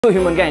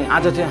HumanGang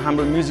आज चाहिँ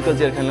हाम्रो म्युजिकल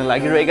चेयर खेल्न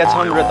लागिरहेका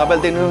छौं र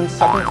तपाईले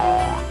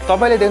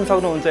देख्न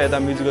सक्नुहुन्छ यता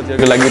म्युजिकल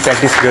चेयरको लागि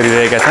प्र्याक्टिस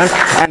गरिरहेका छन्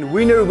एन्ड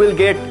विनर विल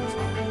गेट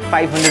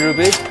 500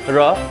 रुपैयाँ र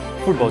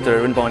फुड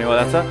भाउचरहरु पनि पाउने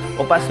वाला छ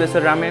Opas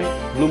special ramen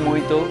blue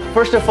mojito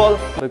first of all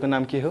तपाईको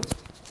नाम के हो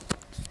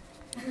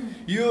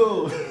यो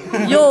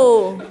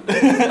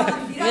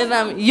मेरो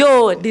नाम यो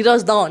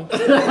धीरज दन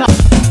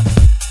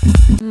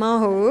म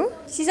हो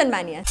सीजन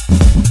बानिया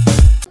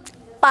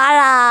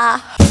पारा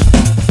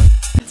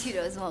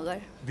धीरज मगर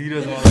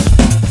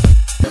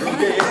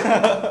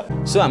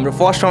सो हाम्रो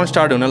फर्स्ट राउन्ड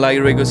स्टार्ट हुन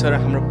लागिरहेको छ र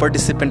हाम्रो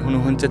पार्टिसिपेन्ट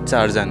हुनुहुन्छ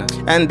 4 जना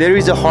and there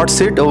is a hot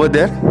seat over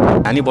there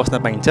हामी बस्न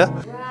पाइन्छ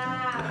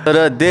तर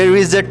देयर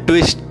इज अ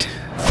ट्विस्ट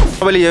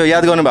तपाईले यो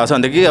याद गर्नु भएको छ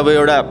भने कि अब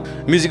एउटा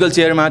म्युजिकल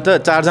चेयरमा त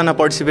 4 जना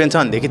पार्टिसिपेन्ट छ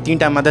भने देखि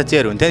 3टा मात्र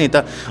चेयर हुन्थ्यो नि त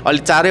अलि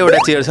 4वटा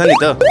चेयर छ नि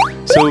त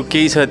सो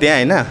केही छ त्यहाँ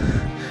हैन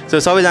सो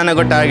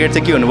सबैजनाको टार्गेट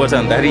चाहिँ के हुनुपर्छ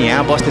भन्दाखेरि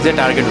यहाँ बस्ने चाहिँ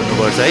टार्गेट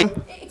हुनुपर्छ है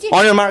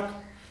on your mark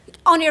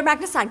on your mark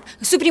न साग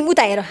सुप्रिम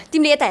उता हेर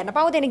तिमीले यता हेर्न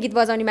पाउँदैन गीत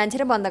बजाउने मान्छे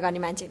र बन्द गर्ने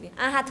मान्छेले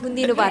हात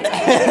खुन्दिनु पर्छ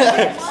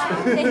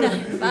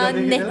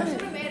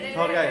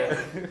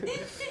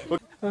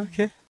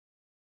ओके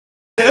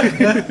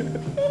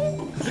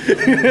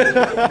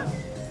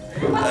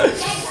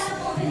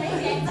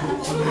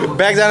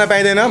ब्याक जान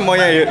पाइँदैन म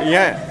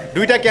यहाँ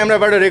दुईटा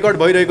क्यामेराबाट रेकर्ड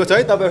भइरहेको छ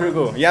है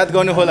तपाईहरुको याद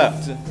गर्नु होला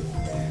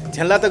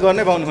झेल्ला त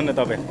गर्नै पाउनुहुन्न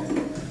तपाई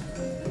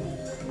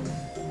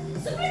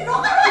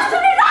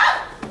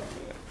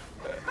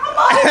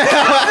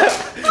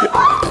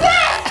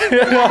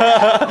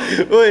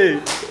ओइ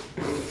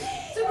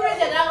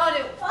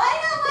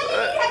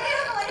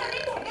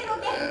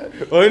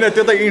होइन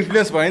त्यो त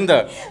इन्फ्लुएन्स भयो नि त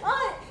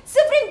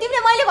सुप्रिम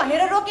तिमीले मैले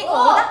भनेर रोकेको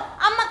हो त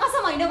अम्मा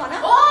कसम हैन भन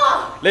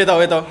ले त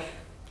यता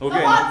ओके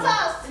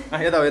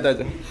यता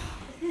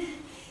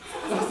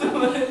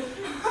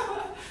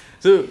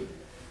सो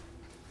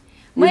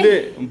मैले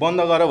बन्द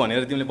गर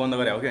भनेर तिमीले बन्द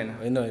गरे हो कि हैन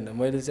हैन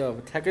मैले चाहिँ अब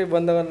ठ्याक्कै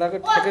बन्द गर्न लाग्यो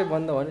ठ्याक्कै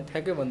बन्द भने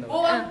ठ्याक्कै बन्द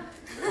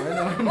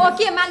ओ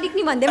के मालिक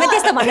नि भन्दैमा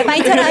त्यस्तो भन्न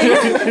पाइन्छ र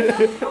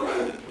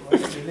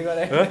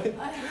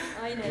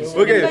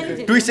ओके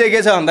ट्विस्ट चाहिँ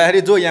के छ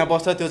भन्दाखेरि जो यहाँ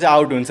बस्छ त्यो चाहिँ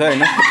आउट हुन्छ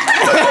हैन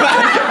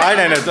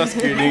हैन जस्ट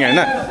किडिङ हैन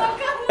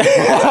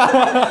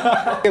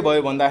के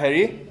भयो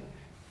भन्दाखेरि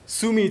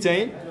सुमी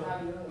चाहिँ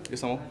यो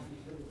समो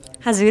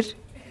हजुर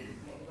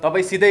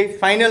तपाई सिधै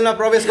फाइनलमा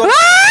प्रवेश गर्नु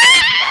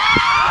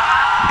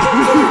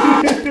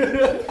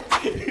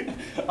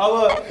अब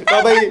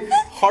तपाई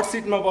हट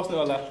सिटमा बस्नु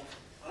होला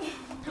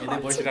यतै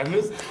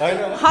बसिराख्नुस् हैन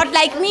hot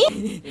like me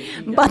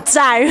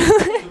बच्चाहरु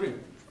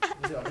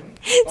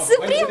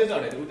supreme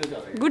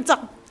good जब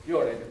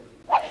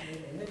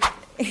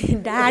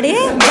डाडे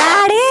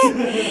डाडे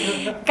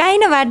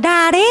काइन भा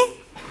डाडे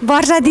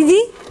वर्षा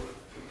दिदी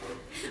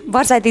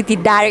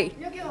डाडे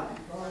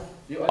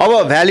अब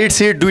भ्यालिड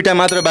सिट दुईटा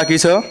मात्र बाँकी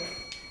छ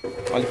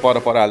अलि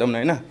पर हालौँ न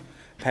हैन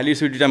भ्यालिड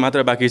सिट दुईटा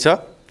मात्र बाँकी छ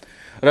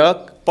र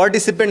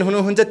पार्टिसिपेन्ट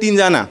हुनुहुन्छ 3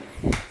 जना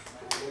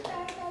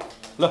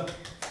ल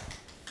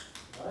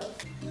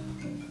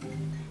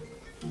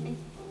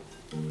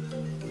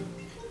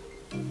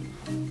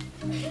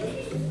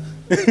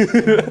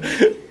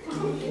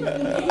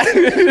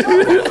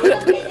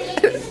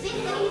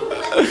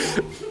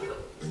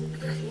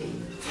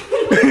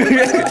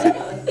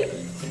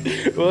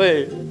ओए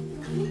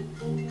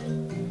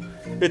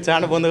ए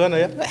चाँडो बन्द गर्न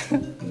यार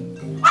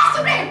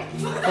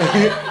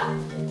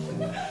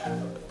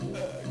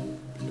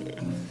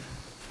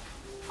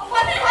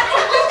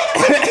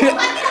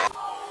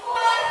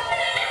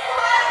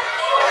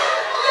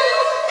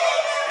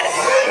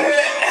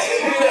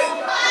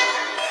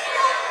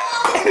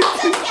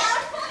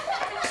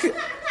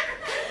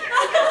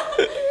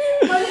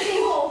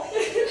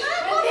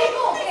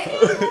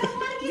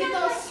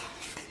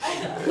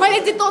मैले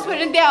जितोस्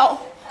भनेर दिए हो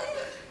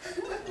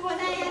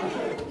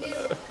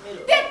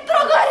त्यत्रो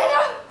गरेर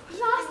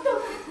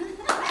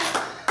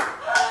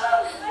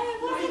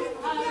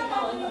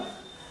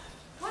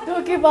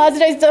धोके बाज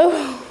रहेछ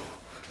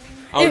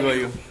आउट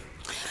भयो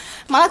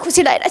मलाई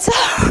खुसी लागिरहेछ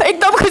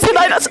एकदम खुसी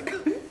लागिरहेछ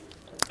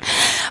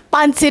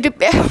 500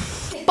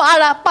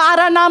 रुपैयाँ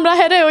पारा नाम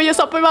राखेर हो यो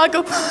सबै भएको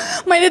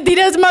मैले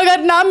धीरज मगर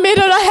नाम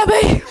मेरो राखे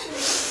भाइ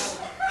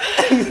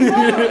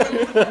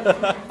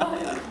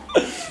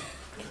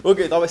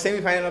ओके तपाई सेमी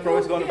फाइनलमा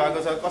प्रवेश गर्नु भएको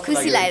छ कस्तो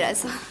खुसी लागिरहेछ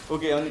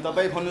ओके अनि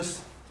तपाई भन्नुस्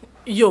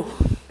यो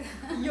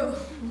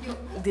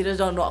धीरज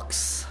दन रक्स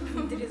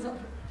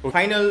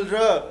फाइनल र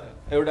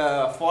एउटा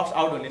फर्स्ट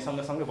आउट हुने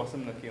सँगै बस्छौँ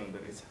न के हुँदो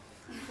रहेछ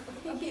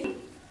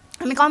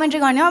हामी कमेन्ट्री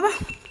गर्ने अब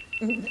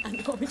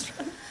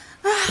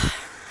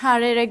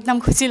हारेर एकदम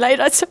खुसी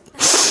लागिरहेछ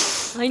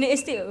हैन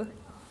यस्तै हो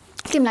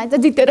तिमीलाई त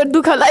जितेर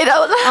दुःख लागिरह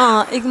होला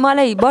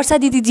मलाई वर्षा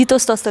दिदी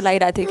जितोस् जस्तो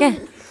लागिरहेको थियो क्या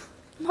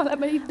मलाई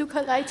पनि दुःख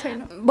लागेको छैन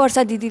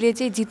वर्षा दिदीले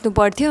चाहिँ जित्नु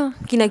पर्थ्यो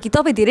किनकि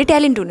तपाईँ धेरै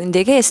ट्यालेन्ट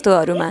हुनुहुन्थ्यो क्या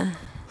यस्तोहरूमा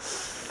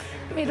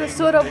मेरो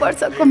 16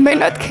 वर्षको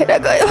मेहनत खेर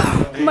गयो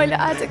मैले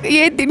आजको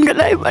यही दिनको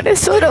लागि भने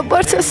 16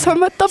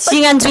 वर्षसम्म तपाईँ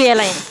सिगान्छु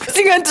यसलाई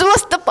सिगान्छु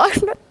जस्तो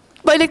पाख्न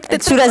मैले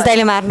सुरज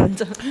दाइले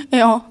मार्नुहुन्छ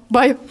ए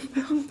भयो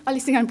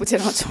अलिक सिँगान पुछेर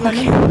आउँछु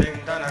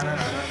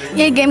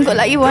यही गेमको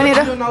लागि भनेर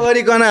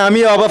नगरिकन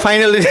हामी अब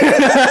फाइनल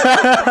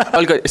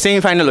अलिक सेमी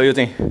फाइनल हो यो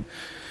चाहिँ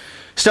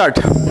स्टार्ट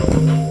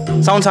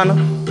साउन्ड सानो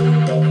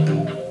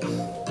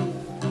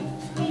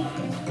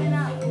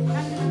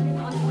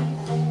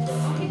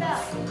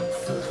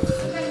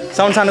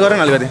साउन्ड सानो गर न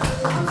अलिकति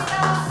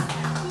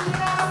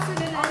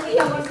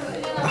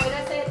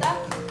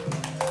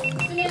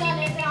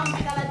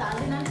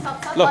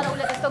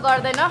त्यस्तो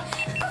गर्दैन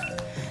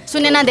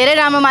सुनेना धेरै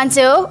राम्रो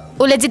मान्छे हो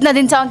उसले जित्न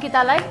दिन्छ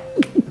अङ्कितालाई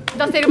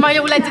जसरी मैले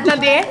उसलाई जित्न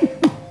दिएँ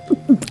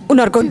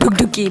उनीहरूको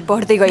ढुकढुकी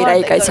बढ्दै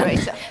गइरहेकै छन्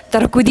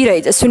तर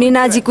कुदिरहेछ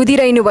सुनेनाजी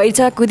कुदिरहनु भएछ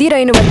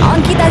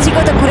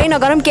अङ्किताजीको त कुरै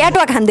नगरौँ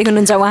क्याटवा खाँदै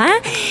हुनुहुन्छ उहाँ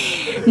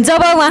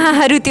जब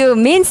उहाँहरू त्यो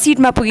मेन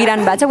सिटमा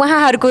पुगिरहनु भएको छ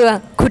उहाँहरूको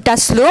खुट्टा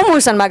स्लो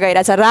मोसनमा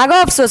गइरहेछ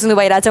राघव सोच्नु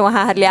भइरहेछ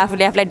उहाँहरूले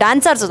आफूलाई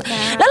डान्सर सोच्नु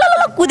ल ल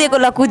ल कुदेको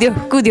ल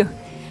कुद्यो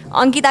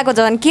अङ्किताको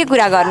झन् के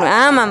कुरा गर्नु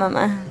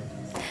आमामा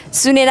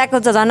सुनेराको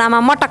त झन् आमा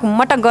मटक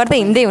मटक गर्दै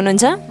हिँड्दै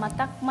हुनुहुन्छ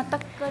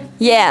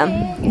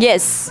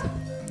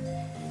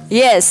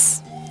यस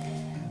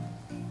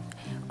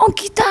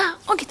अङ्किता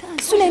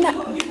सुनेना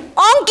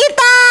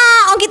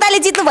अङ्किताले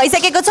जित्नु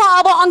भइसकेको छ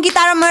अब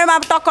अङ्किता र मेरोमा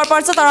टक्कर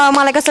पर्छ तर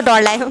मलाई कस्तो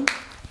डर लाग्यो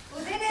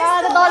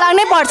डर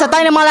लाग्नै पर्छ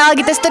तैँले मलाई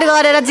अघि त्यस्तरी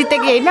गरेर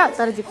जितेको होइन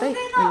तर जित्दै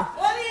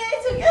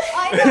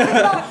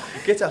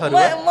के छ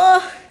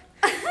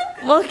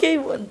म केही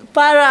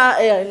पारा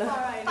होइन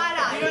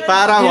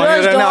पारा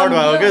भनेर नै आउट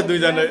भएको के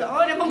दुईजना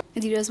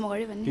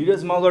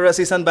धीरज मगर र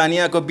सिसन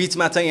बानियाको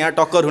बिचमा चाहिँ यहाँ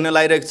टक्कर हुन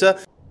लागिरहेको छ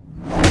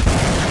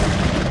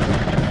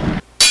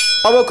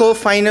अबको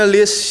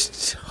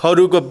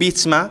फाइनलिस्टहरूको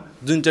बिचमा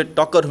जुन चाहिँ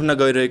टक्कर हुन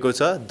गइरहेको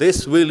छ this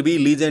will be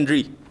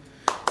लिजेन्डरी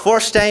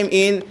first time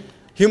in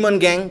human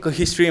ग्याङको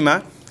हिस्ट्रीमा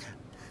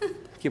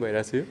के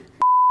भइरहेको छ यो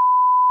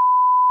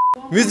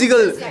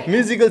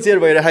म्युजिकल चेयर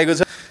भइरहेको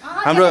छ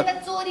हाम्रो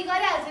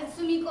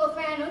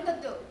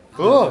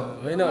हो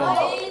होइन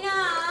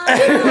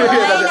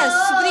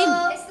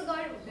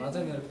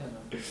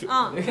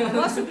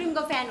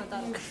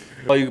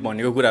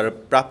भनेको कुराहरू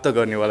प्राप्त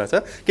गर्नेवाला छ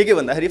के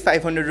भन्दाखेरि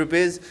 500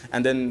 rupees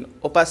and then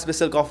ओप्पाज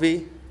special coffee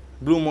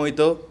blue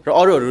mojito र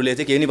अरूहरूले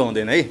चाहिँ केही नि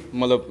पाउँदैन है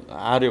मतलब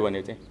हार्यो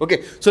भने चाहिँ ओके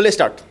सो लेट्स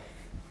स्टार्ट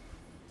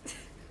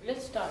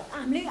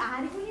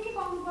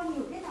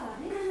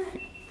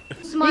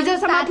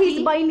माथि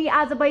बहिनी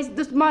आज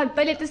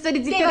तैँले त्यसरी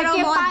जितेर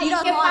के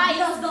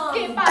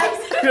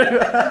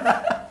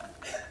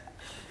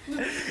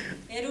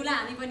हेरुला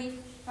हामी पनि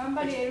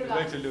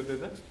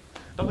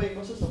तपाईँ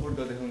कसो सपोर्ट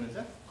गर्दै हुनुहुन्छ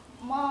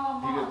म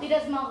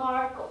धीरज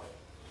मगरको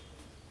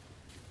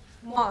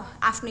म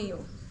आफ्नै हो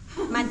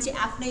मान्छे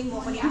आफ्नै म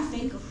पनि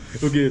आफ्नैको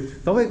ओके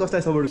तपाईँ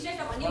कसलाई सपोर्ट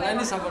मलाई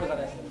नि सपोर्ट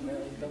गराएको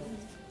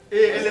ए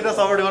यसले त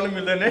सपोर्ट गर्नु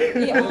मिल्दैन है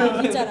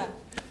बिचरा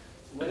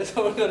मैले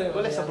सपोर्ट गरेँ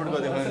कसलाई सपोर्ट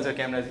गर्दै हुनुहुन्छ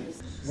क्यामेराजी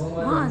म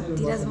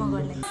धीरज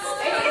मगरले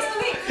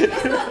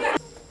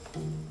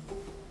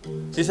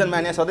सिसन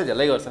मानिया सधैँ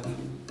झल्लै गर्छ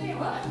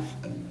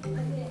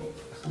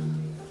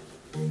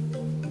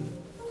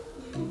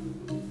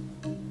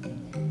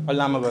अलि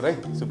लामो गर है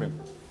सुप्रिम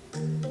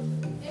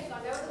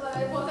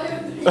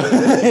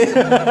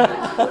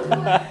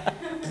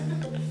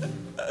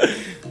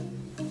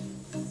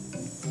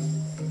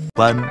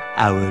One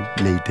hour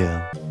later.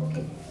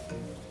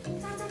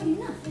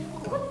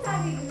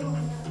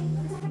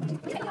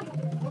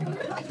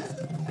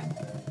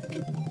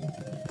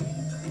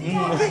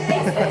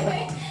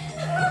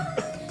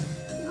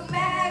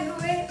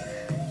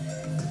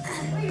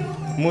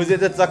 मुझे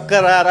तो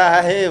चक्कर आ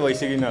रहा है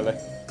भइसकिनलाई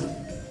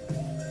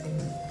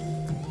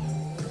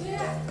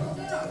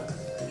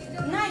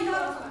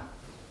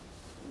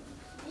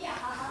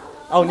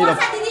आउ नि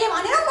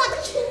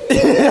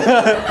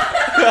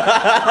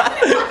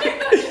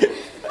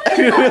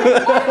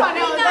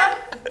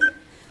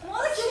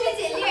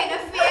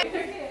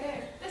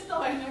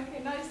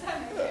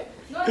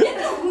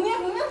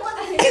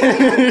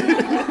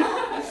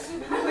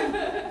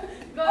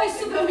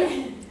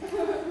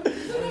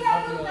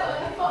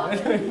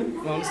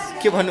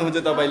के भन्नुहुन्छ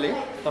तपाईँलाई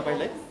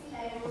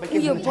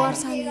यो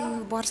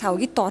वर्षा हो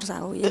कि तर्सा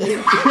हो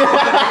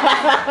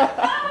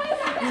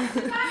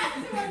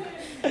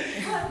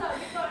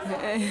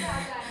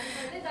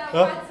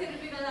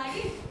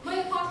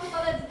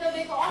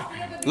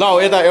ल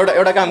यता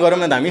एउटा काम गरौँ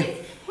न त हामी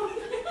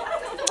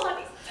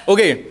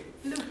ओके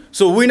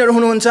सो विनर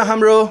हुनुहुन्छ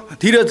हाम्रो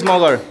धीरज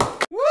मगर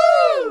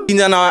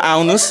तीनजना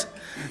आउनुहोस्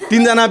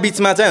तीनजना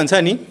बिचमा चाहिँ हुन्छ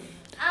नि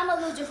I'm a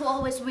loser who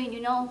always win,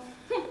 you know.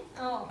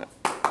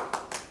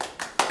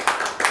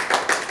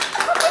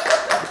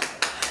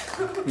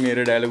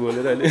 मेरो डायलॉग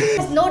बोलेर अहिले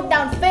Note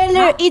down,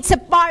 failure it's a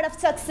part of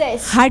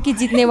success. हार के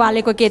जीतने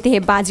वालेको के थे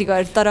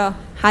बाजीगर तर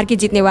हार के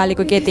जीतने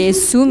वालेको के थे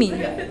सुमी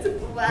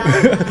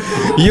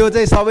यो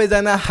चाहिँ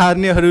सबैजना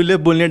हार्नेहरूले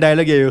बोल्ने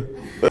डायलग यही हो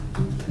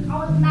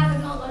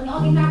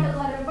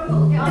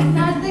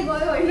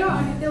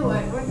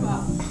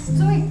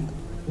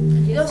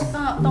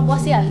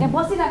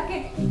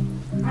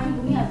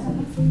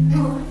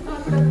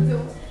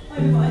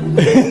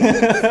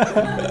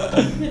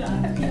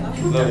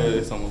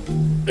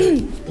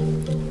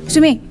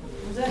सुमी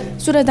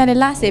सुरज दाले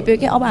लास्ट हेप्यो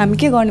कि अब हामी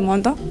के गर्ने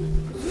मन त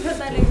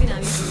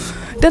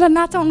त्यसलाई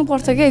नाचाउनु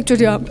पर्छ क्या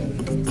एकचोटि अब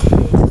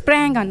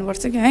प्र्याङ्क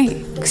हान्नुपर्छ कि है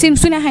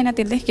सुने खाएन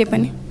त्यसले के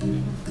पनि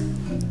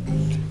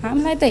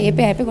हामीलाई त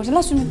हेपे हेपे गर्छ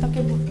ल सुने त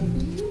के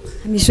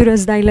हामी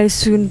सुरज दाईलाई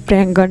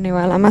प्र्याङ्क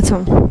गर्नेवालामा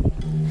छौँ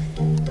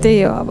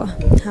त्यही हो अब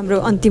हाम्रो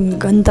अन्तिम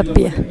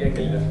गन्तव्य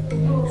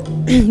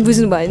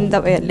बुझ्नुभयो नि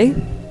तपाईँहरूले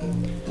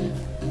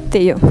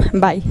त्यही हो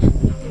by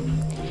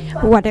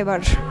what ever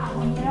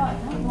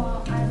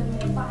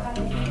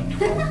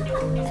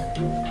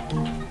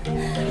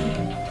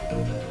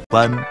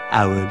 1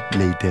 hour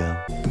later.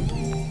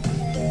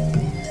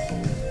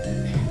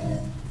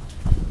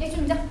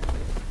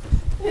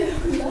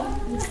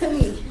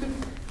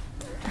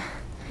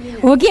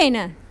 हो कि होइन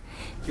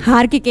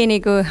हार के केने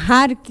को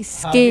हार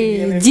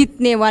किसके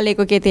जितने वाले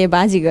को कहते हैं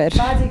बाजीगर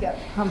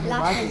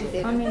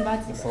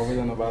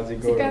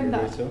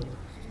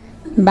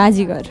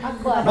बाजीगर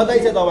बधाई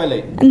छ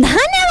तपाईलाई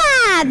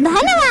धन्यवाद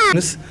धन्यवाद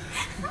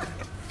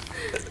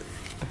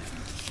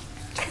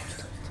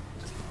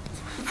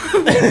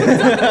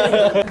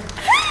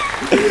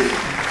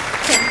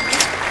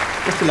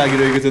कस्तो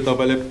लागिरहेको छ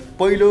तपाईलाई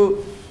पहिलो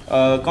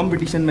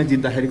कम्पिटिसनमा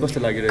जित्दाखेरि कस्तो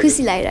लागिरहेको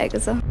खुसी लागिरहेको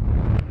छ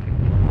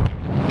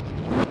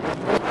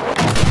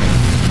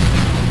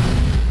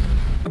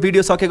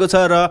भिडियो सकेको छ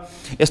र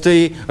यस्तै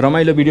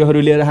रमाइलो भिडियोहरू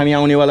लिएर हामी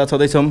आउनेवाला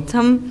छँदैछौँ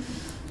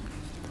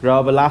र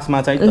अब लास्टमा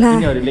चाहिँ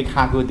तिनीहरूले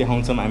खाएको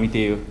देखाउँछौँ हामी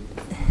त्यही हो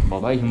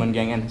bye-bye human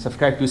gang and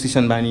subscribe to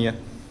सिसन बानिया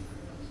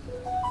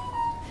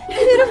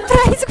मेरो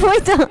प्राइज खोइ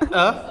त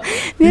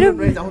मेरो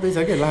प्राइज आउँदैछ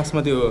के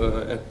लास्टमा त्यो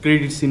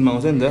क्रेडिट सिनमा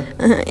आउँछ नि त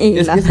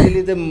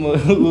यसले त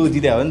ऊ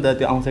जित्या हो नि त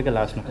त्यो आउँछ क्या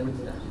लास्टमा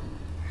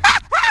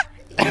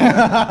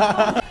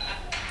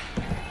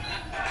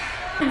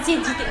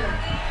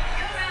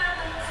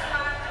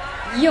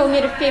यो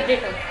मेरो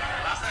फेभरेट हो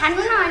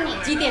खानु न अनि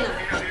जितेन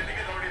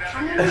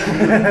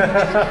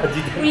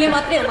उसले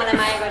मात्रै हो मलाई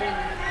माया गर्ने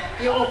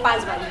यो ओप्पाज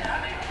भन्ने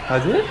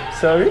हजुर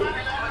सरी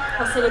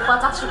कसैले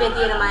 50 रुपियाँ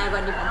दिएर माया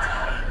गर्ने भन्छ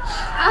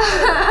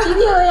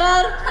चिनी हो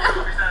यार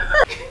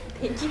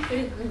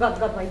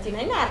गदगद भइदिनु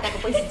होइन अर्काको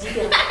पैसा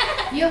जितेर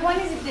यो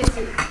पनि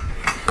जितेछु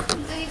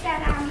दुईटा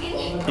रामी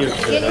यो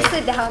यस्तो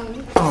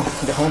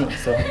देखाउनु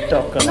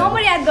टक्क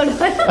नम्बर याद गर्नु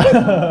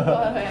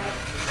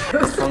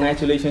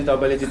कङ्ग्रेचुलेसन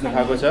तपाईँले जित्नु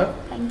भएको छ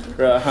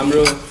र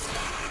हाम्रो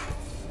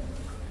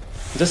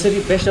जसरी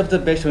बेस्ट अफ द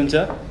बेस्ट हुन्छ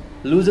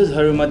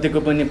लुजर्सहरू मध्येको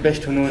पनि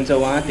बेस्ट हुनुहुन्छ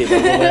उहाँ त्यही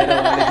भएर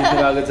उहाँले जित्नु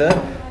भएको छ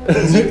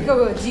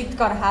जीत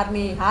कर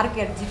हार्ने हार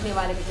कर जित्ने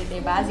वालेको चाहिँ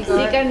त्यही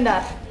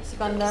बाजीगर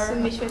सिकन्दर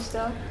विश्वस्त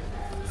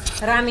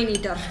रामेन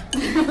इटर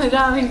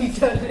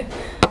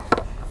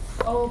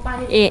ओ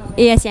पानी ए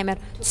एएसएमआर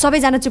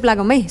सबैजना चुप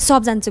लागौँ है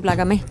सबजना चुप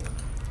लागौँ है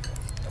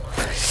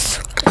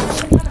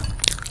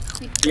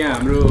यहाँ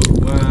हाम्रो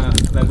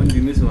उहाँलाई पनि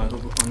दिनुहोस् उहाँको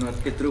अनुहार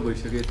यत्रो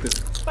भइसक्यो यत्रो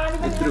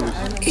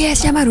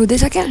एएसएमआर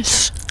हुँदैछ क्या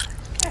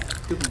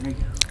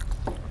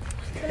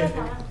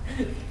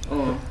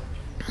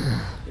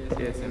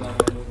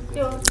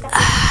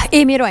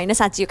ए मेरो होइन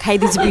साँच्ची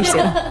खाइदिन्छु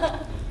बिर्सेर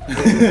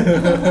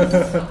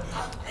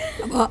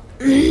अब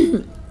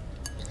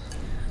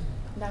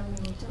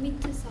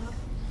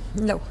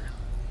लौ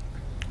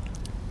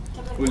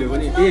उसले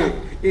पनि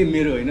ए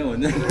मेरो होइन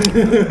भन्छ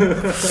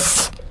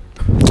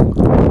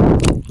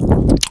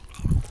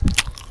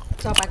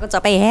चपाएको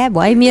चपाइ हे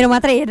भयो मेरो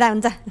मात्रै हेर्दा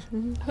हुन्छ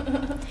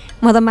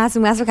म त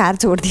मासु खाएर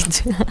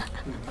छोडिदिन्छु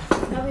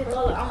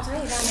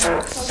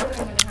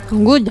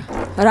गुड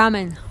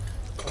रामेन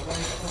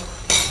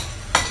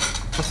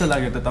कस्तो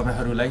लाग्यो त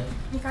तपाईँहरूलाई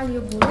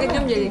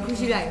एकदम धेरै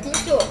खुसी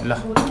लाग्यो ल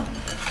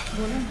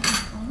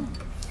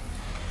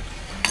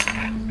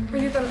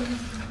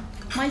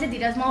मैले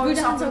धीरज मगर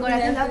सपोर्ट गरेको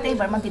थिएँ नि त त्यही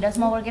भएर म धीरज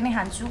मगरकै नै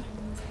खान्छु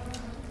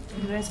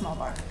धीरज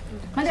मगर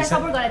मैले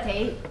सपोर्ट गरेको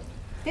थिएँ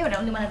त्यही भएर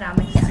उनले मलाई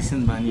राम्रो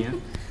सिसन बानिया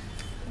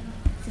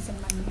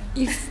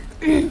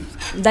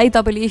दाइ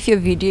तपाईँले इफ यो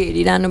भिडियो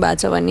हेरिरहनु भएको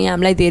छ भने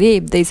हामीलाई धेरै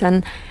हेप्दैछन्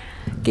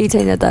केही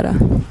छैन तर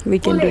वी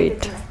क्यान डु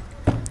इट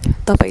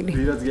तपाईँले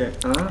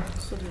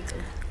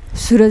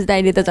सुरज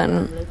दाइले त झन्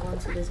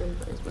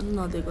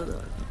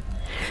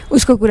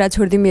उसको कुरा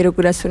छोडिदिउँ मेरो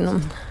कुरा सुनौँ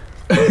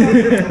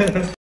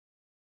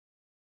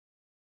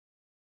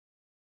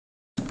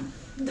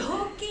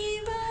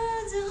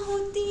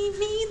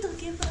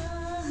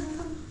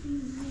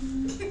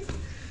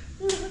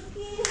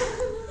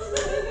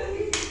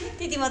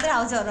त्यति मात्रै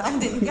आउँछ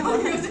आउँदैन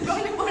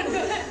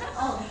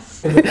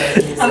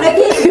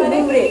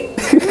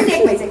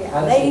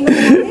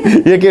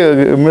के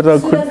मेरो